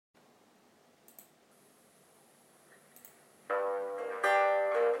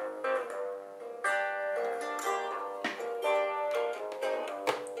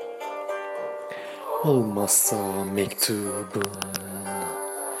Olmazsa mektubun,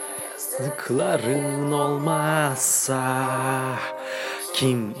 yazdıkların olmazsa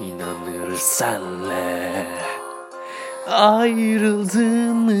kim inanır senle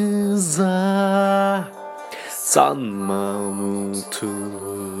ayrıldığımıza? Sanma unutur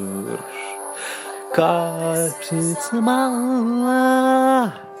kalp ritmanla,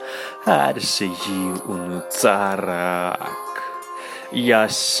 her şeyi unutarak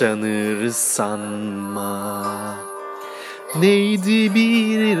yaşanır sanma. Neydi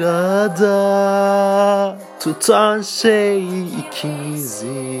bir arada tutan şey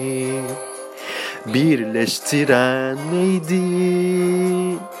ikimizi, birleştiren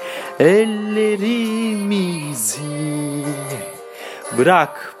neydi ellerimizi?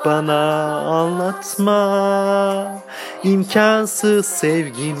 Bırak bana anlatma imkansız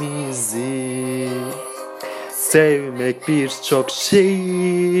sevgimizi. Sevmek birçok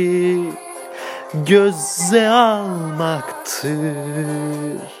şeyi göze almaktır.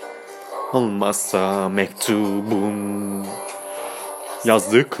 Olmazsa mektubun,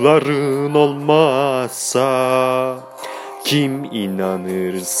 yazdıkların olmazsa kim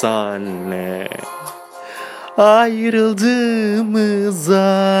inanır senle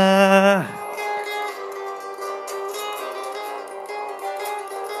ayrıldığımıza?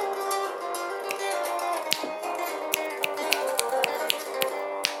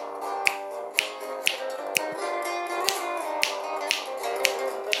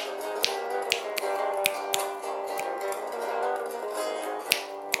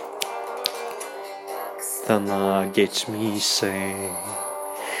 Sana geçmişe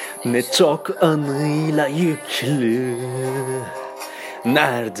ne çok anıyla yüklü.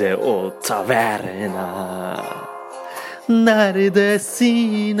 Nerede o taverna? Nerede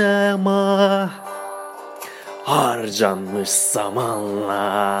sinema? Harcanmış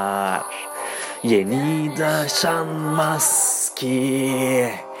zamanlar yeni yaşanmaz ki,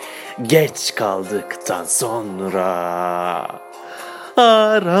 geç kaldıktan sonra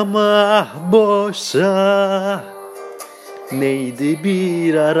arama boşa. Neydi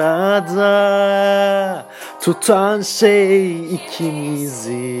bir arada tutan şey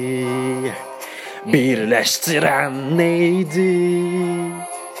ikimizi, birleştiren neydi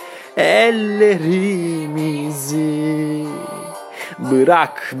ellerimizi?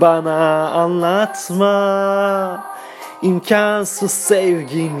 Bırak bana anlatma imkansız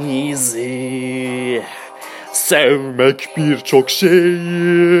sevgimizi. Sevmek birçok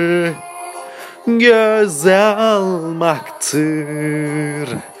şeyi göze almaktır.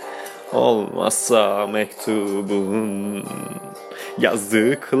 Olmazsa mektubun,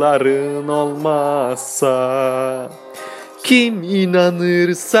 yazdıkların olmazsa kim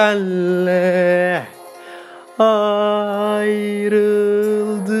inanır senle ayrı